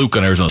Wolf and Luke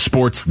on Arizona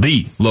Sports,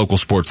 the local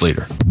sports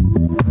leader.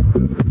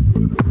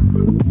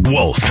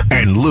 Wolf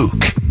and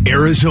Luke,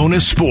 Arizona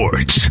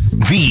Sports,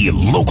 the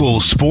local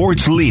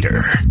sports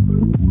leader.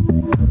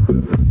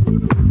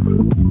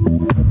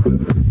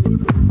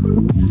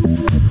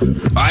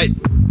 All right,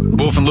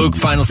 Wolf and Luke,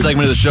 final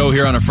segment of the show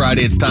here on a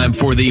Friday. It's time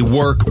for the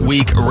work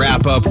week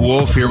wrap-up.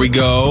 Wolf, here we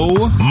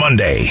go.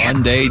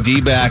 Monday,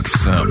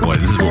 D-backs. Oh, boy,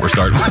 this is what we're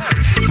starting with.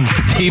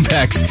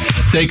 D-backs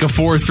take a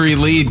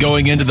 4-3 lead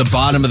going into the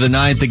bottom of the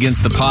 9th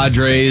against the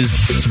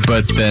Padres,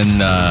 but then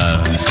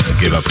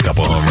give up a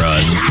couple home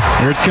runs.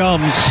 Here it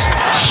comes.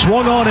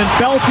 Swung on and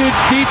belted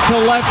deep to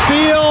left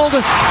field.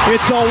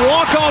 It's a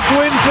walk-off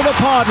win for the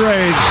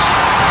Padres.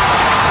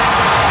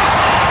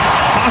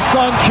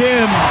 Ha-Seong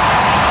Kim,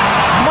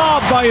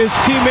 mobbed by his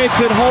teammates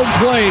at home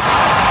plate.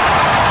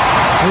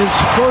 His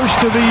first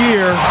of the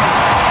year.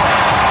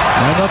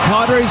 And the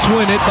Padres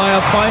win it by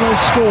a final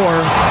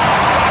score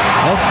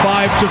of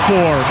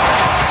 5-4.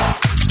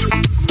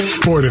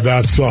 Boy, did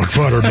that suck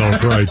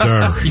buttermilk right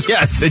there.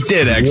 Yes, it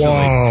did, actually.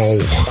 Wow.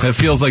 That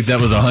feels like that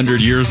was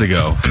 100 years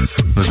ago.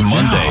 It was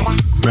Monday.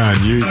 Man,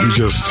 you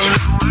just...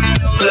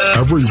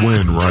 Every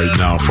win right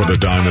now for the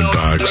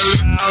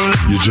Diamondbacks,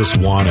 you just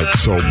want it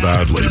so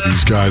badly.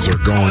 These guys are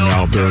going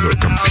out there, they're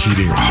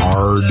competing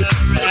hard.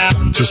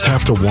 Just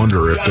have to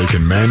wonder if they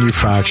can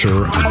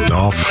manufacture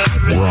enough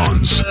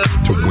runs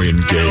to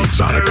win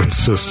games on a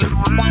consistent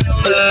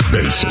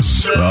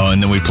basis. Well,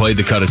 and then we played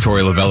the cut of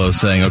Torey Lovullo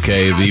saying,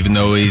 okay, even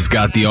though he's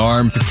got the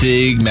arm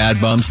fatigue, Mad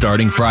Bum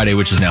starting Friday,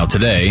 which is now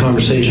today.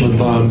 Conversation with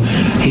Bum,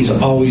 he's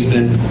always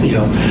been,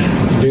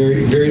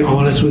 very, very very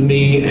honest with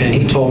me, and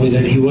he told me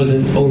that he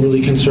wasn't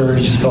overly concerned.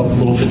 He just felt a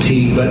little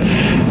fatigued. But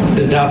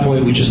at that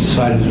point, we just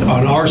decided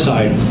on our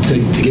side to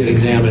get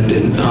examined,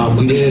 and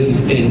we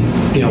did.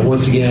 And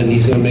once again,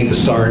 he's going to make the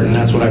start, and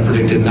that's what I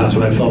predicted, and that's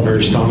what I felt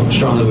very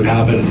strongly would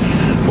happen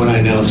when I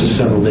announced this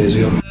several days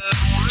ago.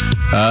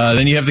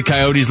 Then you have the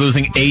Coyotes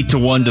losing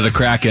 8-1 to the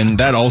Kraken.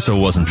 That also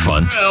wasn't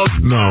fun.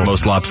 No.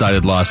 Most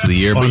lopsided loss of the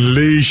year.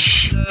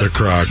 Unleash the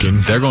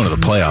Kraken. They're going to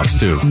the playoffs,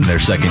 too, in their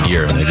second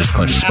year, and they just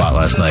clinched a spot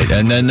last night.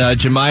 And then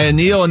Jemiah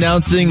Neal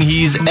announcing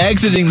he's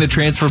exiting the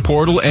transfer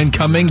portal and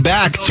coming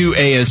back to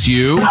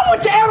ASU. I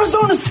went to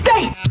Arizona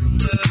State.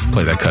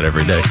 Play that cut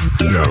every day.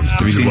 Yeah.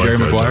 Have you seen Jerry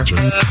Maguire?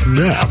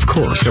 Yeah, of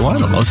course. Yeah, well, I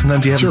don't know.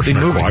 Sometimes you haven't Jerry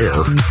seen movies.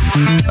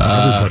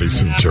 Everybody's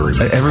seen Jerry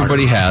Maguire.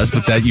 Everybody has,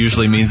 but that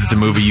usually means it's a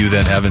movie you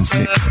then haven't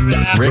seen.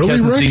 Rick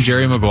hasn't seen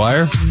Jerry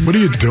Maguire? What are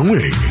you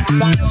doing?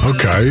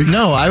 Okay.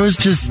 No, I was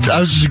just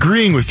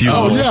agreeing with you.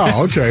 Oh,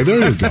 yeah. Okay,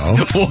 there you go.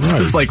 Wolf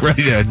is like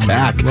ready to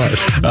attack.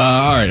 Right.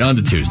 All right, on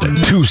to Tuesday.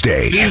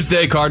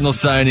 Tuesday, Cardinals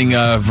signing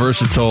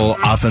versatile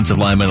offensive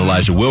lineman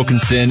Elijah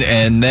Wilkinson,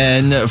 and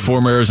then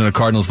former Arizona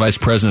Cardinals Vice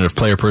President of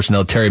Player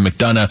Personnel Terry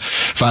McDonough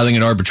filing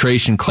an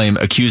arbitration claim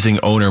accusing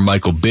owner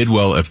Michael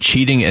Bidwell of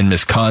cheating and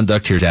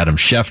misconduct. Here's Adam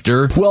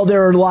Schefter. Well,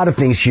 there are a lot of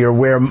things here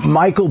where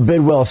Michael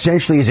Bidwell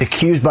essentially is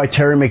accused by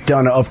Terry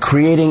McDonough of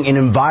creating an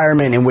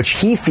environment in which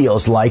he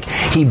feels like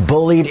he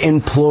bullied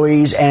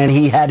employees and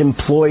he had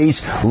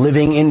employees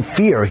living in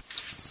fear.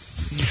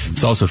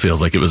 This also feels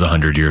like it was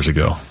 100 years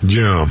ago.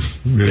 Yeah,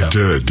 it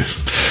did.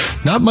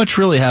 Not much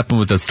really happened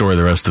with that story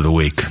the rest of the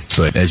week.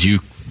 But as you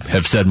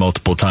have said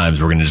multiple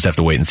times, we're going to just have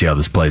to wait and see how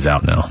this plays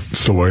out now.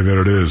 It's the way that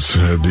it is.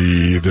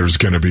 There's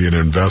going to be an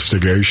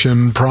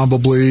investigation,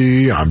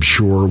 probably, I'm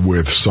sure,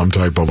 with some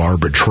type of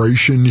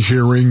arbitration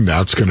hearing.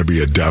 That's going to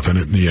be a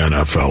definite in the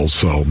NFL,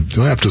 so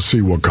you'll have to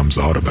see what comes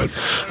out of it.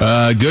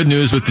 Good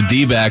news with the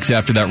D-backs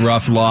after that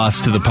rough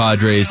loss to the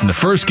Padres in the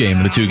first game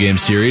of the two-game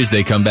series.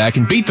 They come back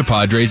and beat the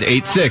Padres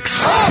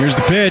 8-6. Here's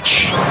the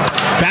pitch.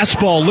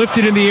 Fastball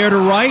lifted in the air to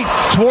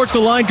right. Towards the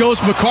line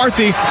goes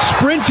McCarthy.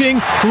 Sprinting,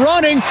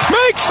 running,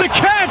 makes the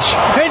catch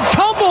and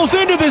tumbles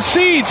into the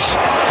seats.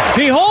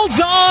 He holds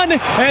on,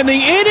 and the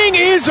inning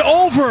is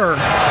over.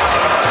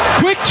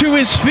 Quick to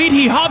his feet,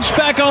 he hops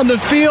back on the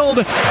field.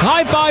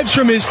 High fives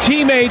from his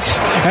teammates,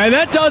 and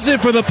that does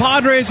it for the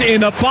Padres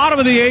in the bottom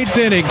of the 8th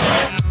inning.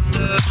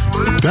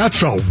 That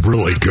felt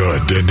really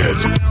good, didn't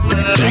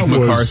it? Jake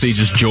McCarthy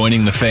just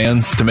joining the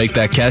fans to make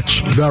that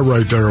catch. That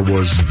right there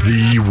was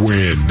the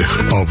win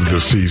of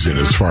the season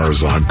as far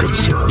as I'm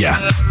concerned. Yeah.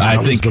 I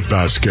think was the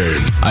best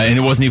game. And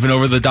it wasn't even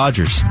over the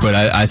Dodgers. But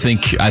I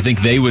think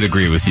they would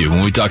agree with you.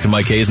 When we talked to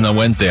Mike Hazen on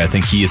Wednesday, I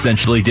think he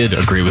essentially did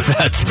agree with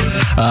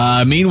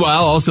that.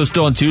 Meanwhile, also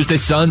still on Tuesday,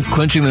 Suns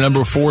clinching the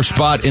number 4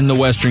 spot in the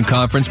Western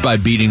Conference by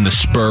beating the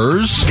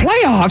Spurs.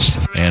 Playoffs.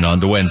 And on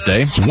to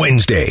Wednesday,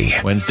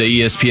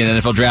 ESPN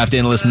NFL draft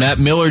analyst Matt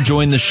Miller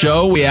joined the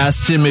show. We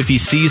asked him if he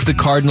sees the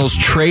Cardinals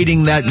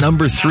trading that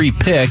number 3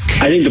 pick.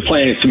 I think the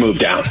plan is to move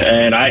down,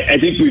 and I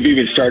think we've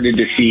even started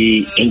to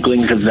see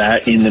inklings of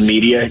that in the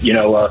media. I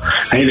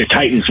think the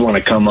Titans want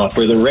to come up,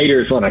 or the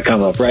Raiders want to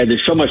come up, right?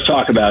 There's so much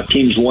talk about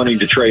teams wanting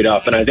to trade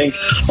up, and I think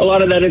a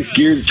lot of that is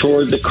geared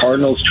toward the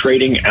Cardinals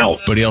trading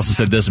out. But he also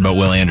said this about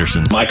Will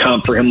Anderson. My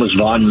comp for him was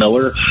Von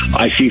Miller.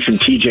 I see some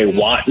TJ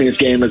Watt in his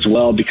game as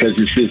well, because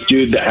it's this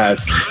dude that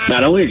has,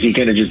 not only is he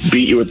going to just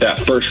beat you with that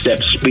first step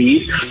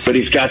speed, but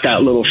he's got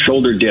that little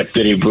shoulder dip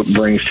that he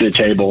brings to the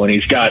table, and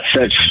he's got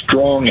such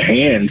strong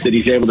hands that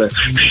he's able to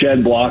shed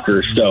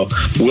blockers. So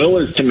Will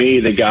is, to me,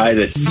 the guy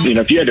that,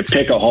 if you had to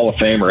pick a Hall of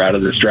Famer out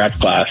of this draft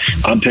class,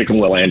 I'm picking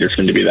Will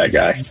Anderson to be that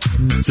guy.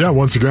 Yeah,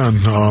 once again,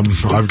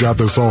 I've got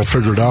this all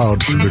figured out.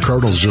 The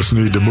Cardinals just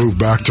need to move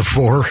back to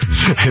 4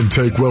 and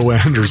take Will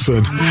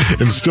Anderson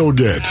and still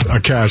get a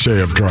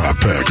cachet of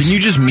draft picks. Can you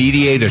just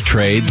mediate a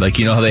trade? Like,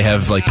 you know how they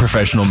have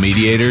professional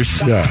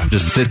mediators? Yeah.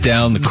 Just sit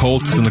down, the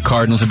Colts and the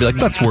Cardinals, and be like,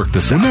 let's work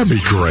this out. Wouldn't that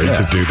be great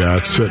to do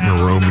that? Sit in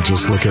a room and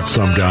just look at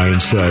some guy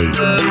and say,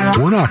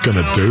 we're not going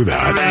to do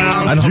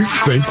that. You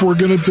think we're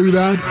going to do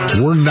that?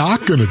 We're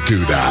not going to do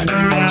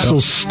that. So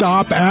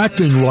stop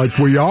acting like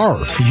we are.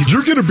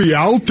 You're going to be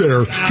out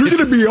there. You're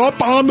going to be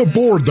up on the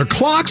board. The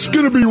clock's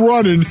going to be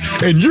running,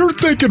 and you're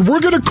thinking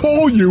we're going to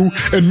call you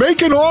and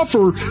make an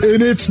offer,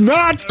 and it's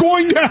not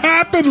going to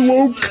happen,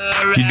 Luke.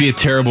 You'd be a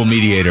terrible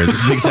mediator. This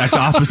is the exact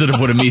opposite of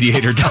what a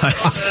mediator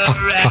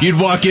does. You'd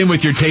walk in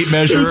with your tape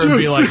measure and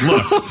be like,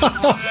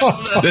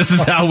 look, this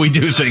is how we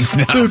do things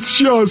now. It's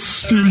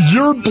just,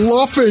 you're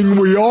bluffing.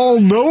 We all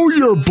know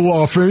you're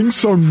bluffing,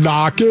 so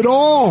knock it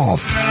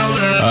off.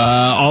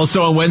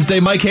 Also on Wednesday,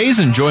 Mike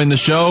Hazen joined the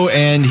show,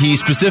 and he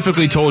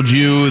specifically told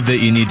you that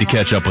you need to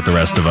catch up with the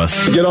rest of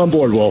us. Get on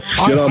board, Wolf.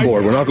 Get on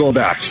board. We're not going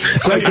back.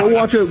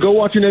 Go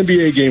watch an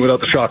NBA game without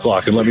the shot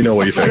clock and let me know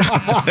what you think.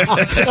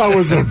 That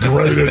was a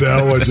great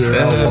analogy.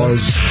 That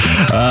was.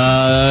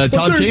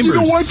 Tom Chambers. You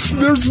know what?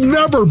 There's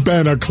never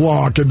been a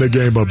clock in the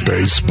game of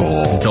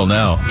baseball. Until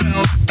now.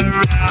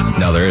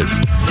 Now there is.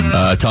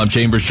 Tom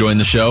Chambers joined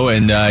the show,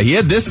 and he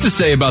had this to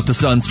say about the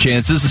Suns'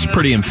 chances. It's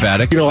pretty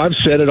emphatic. You know, I've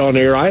said it on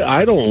air.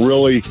 I don't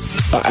believe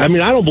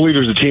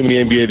there's a team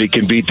in the NBA that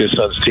can beat this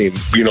Suns team,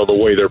 you know, the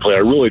way they're playing.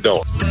 I really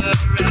don't.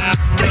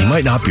 He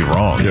might not be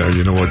wrong. Yeah,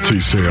 you know what,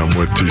 TC? I'm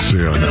with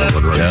TC on that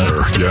one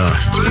there.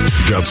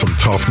 Yeah. Got some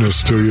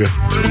toughness to you?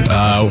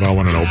 That's what I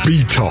want to know.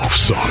 Be tough,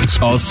 Suns.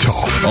 Be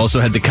tough. Also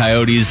had the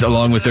Coyotes,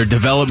 along with their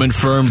development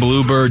firm,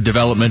 Bluebird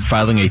Development,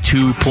 filing a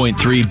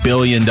 $2.3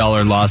 billion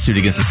lawsuit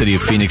against the city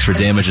of Phoenix for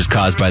damages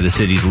caused by the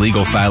city's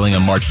legal filing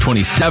on March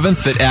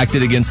 27th that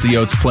acted against the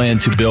Yotes' plan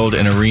to build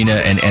an arena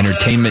and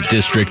entertainment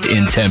district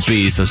in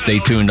Tempe. So stay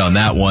tuned on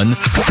that one.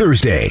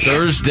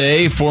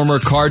 Thursday, former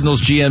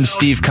Cardinals GM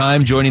Steve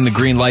Keim joining the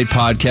Green Light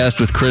podcast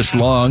with Chris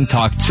Long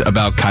talked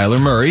about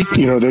Kyler Murray.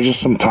 You know, there's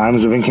just some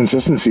times of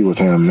inconsistency with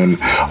him, and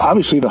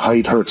obviously the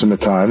height hurts him at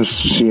times,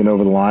 seeing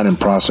over the line and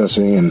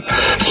processing and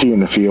seeing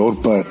the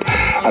field, but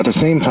at the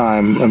same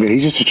time, I mean,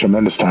 he's just a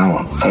tremendous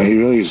talent. He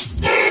really is.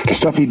 The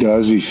stuff he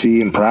does, you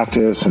see in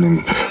practice and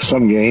in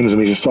some games, I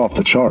mean, he's just off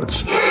the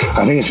charts.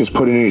 I think it's just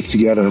putting it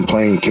together and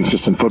playing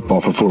consistent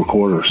football for 4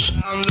 quarters.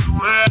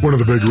 One of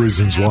the big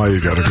reasons why you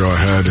got to go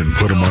ahead and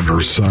put him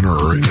under center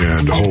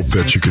and hope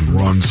that you can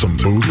run some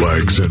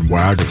bootlegs and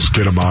waggles,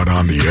 get him out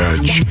on the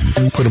edge,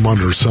 put him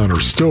under center,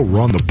 still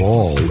run the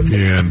ball,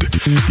 and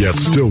yet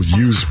still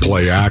use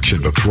play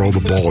action to throw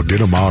the ball, get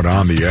him out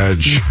on the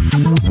edge,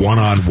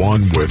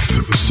 one-on-one with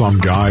some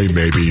guy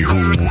maybe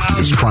who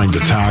is trying to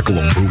tackle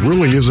him, who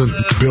really isn't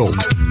built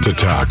to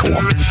tackle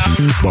him.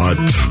 But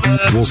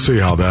we'll see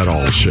how that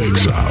all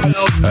shakes out.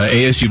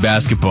 ASU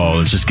basketball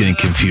is just getting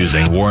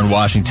confusing. Warren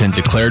Washington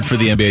declared for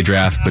the NBA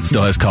draft, but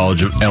still has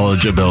college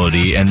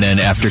eligibility. And then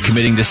after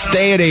committing to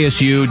stay at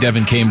ASU,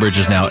 Devin Cambridge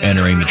is now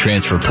entering the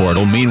transfer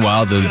portal.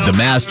 Meanwhile, the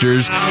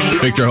Masters,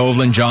 Victor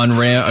Hovland, John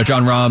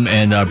Rahm,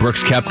 and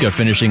Brooks Koepka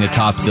finishing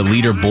atop the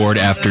leaderboard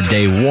after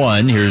day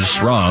 1. Here's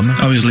Rahm.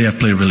 Obviously, I've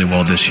played really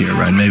well this year,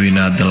 right? Maybe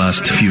not the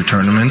last few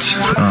tournaments,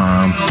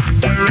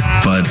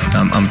 but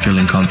I'm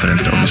feeling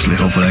confident, obviously.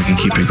 Hopefully I can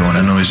keep it going.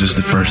 I know it's just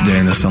the first day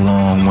and there's a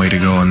long way to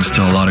go, and there's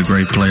still a lot of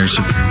great players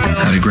who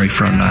had a great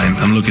front nine.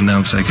 I'm looking now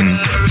because I can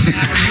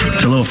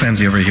it's a little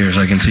fancy over here,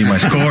 so I can see my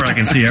score, I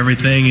can see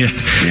everything.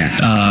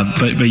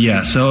 But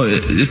yeah, so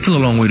it's still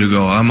a long way to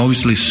go. I'm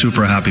obviously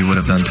super happy what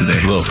I've done today.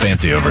 A little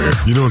fancy over here.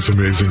 You know what's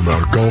amazing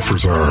about it?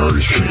 Golfers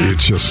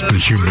it's just the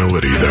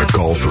humility that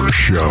golfers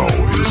show.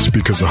 It's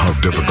because of how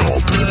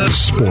difficult the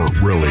sport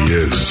really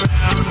is.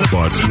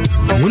 But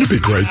wouldn't it be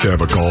great to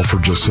have a golfer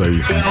just say,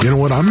 you know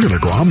what, I'm going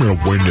to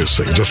win this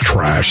thing. Just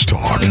trash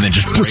talk. And then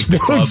just break the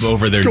club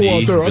over their knee. Go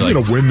out there, I'm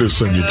going to win this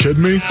thing. You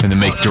kidding me? And then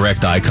make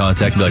direct eye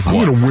contact and be like, I'm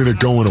going to win it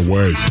going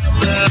away.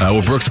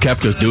 Well, Brooks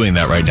Koepka's doing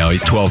that right now.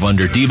 He's 12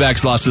 under.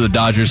 D-backs lost to the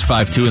Dodgers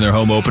 5-2 in their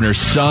home opener.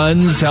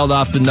 Suns held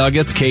off the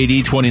Nuggets.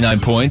 KD, 29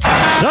 points.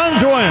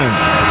 Suns win.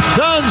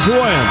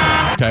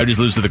 Coyotes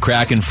lose to the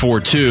Kraken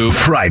 4-2.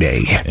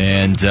 Friday.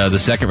 And the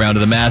second round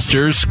of the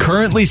Masters,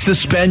 currently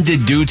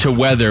suspended due to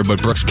weather,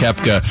 but Brooks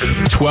Koepka,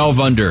 12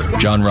 under.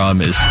 John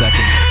Rahm is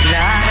second. 9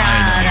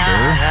 under.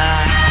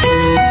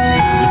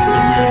 This is a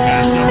weird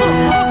mashup.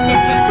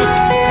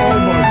 Oh,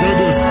 my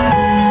goodness.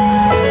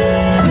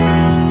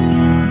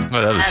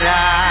 Well, that was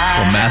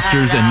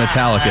Masters and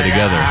Metallica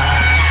together.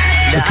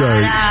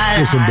 Okay,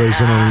 listen,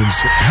 Basinonians,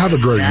 have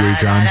a great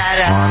weekend,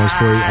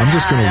 honestly. I'm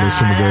just going to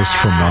listen to this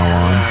from now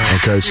on.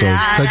 Okay, so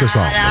take us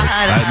out,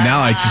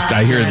 now I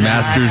hear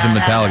Masters and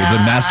Metallica,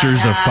 the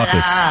Masters of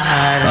Puppets.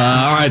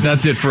 All right,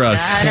 that's it for us.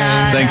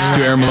 Thanks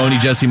to Aaron Maloney,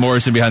 Jesse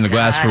Morrison behind the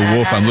glass for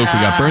Wolf. I'm Luke. We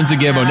got Burns and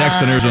Gibbo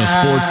next on Arizona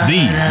Sports,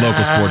 the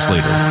local sports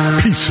leader.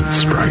 Peace and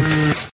strength.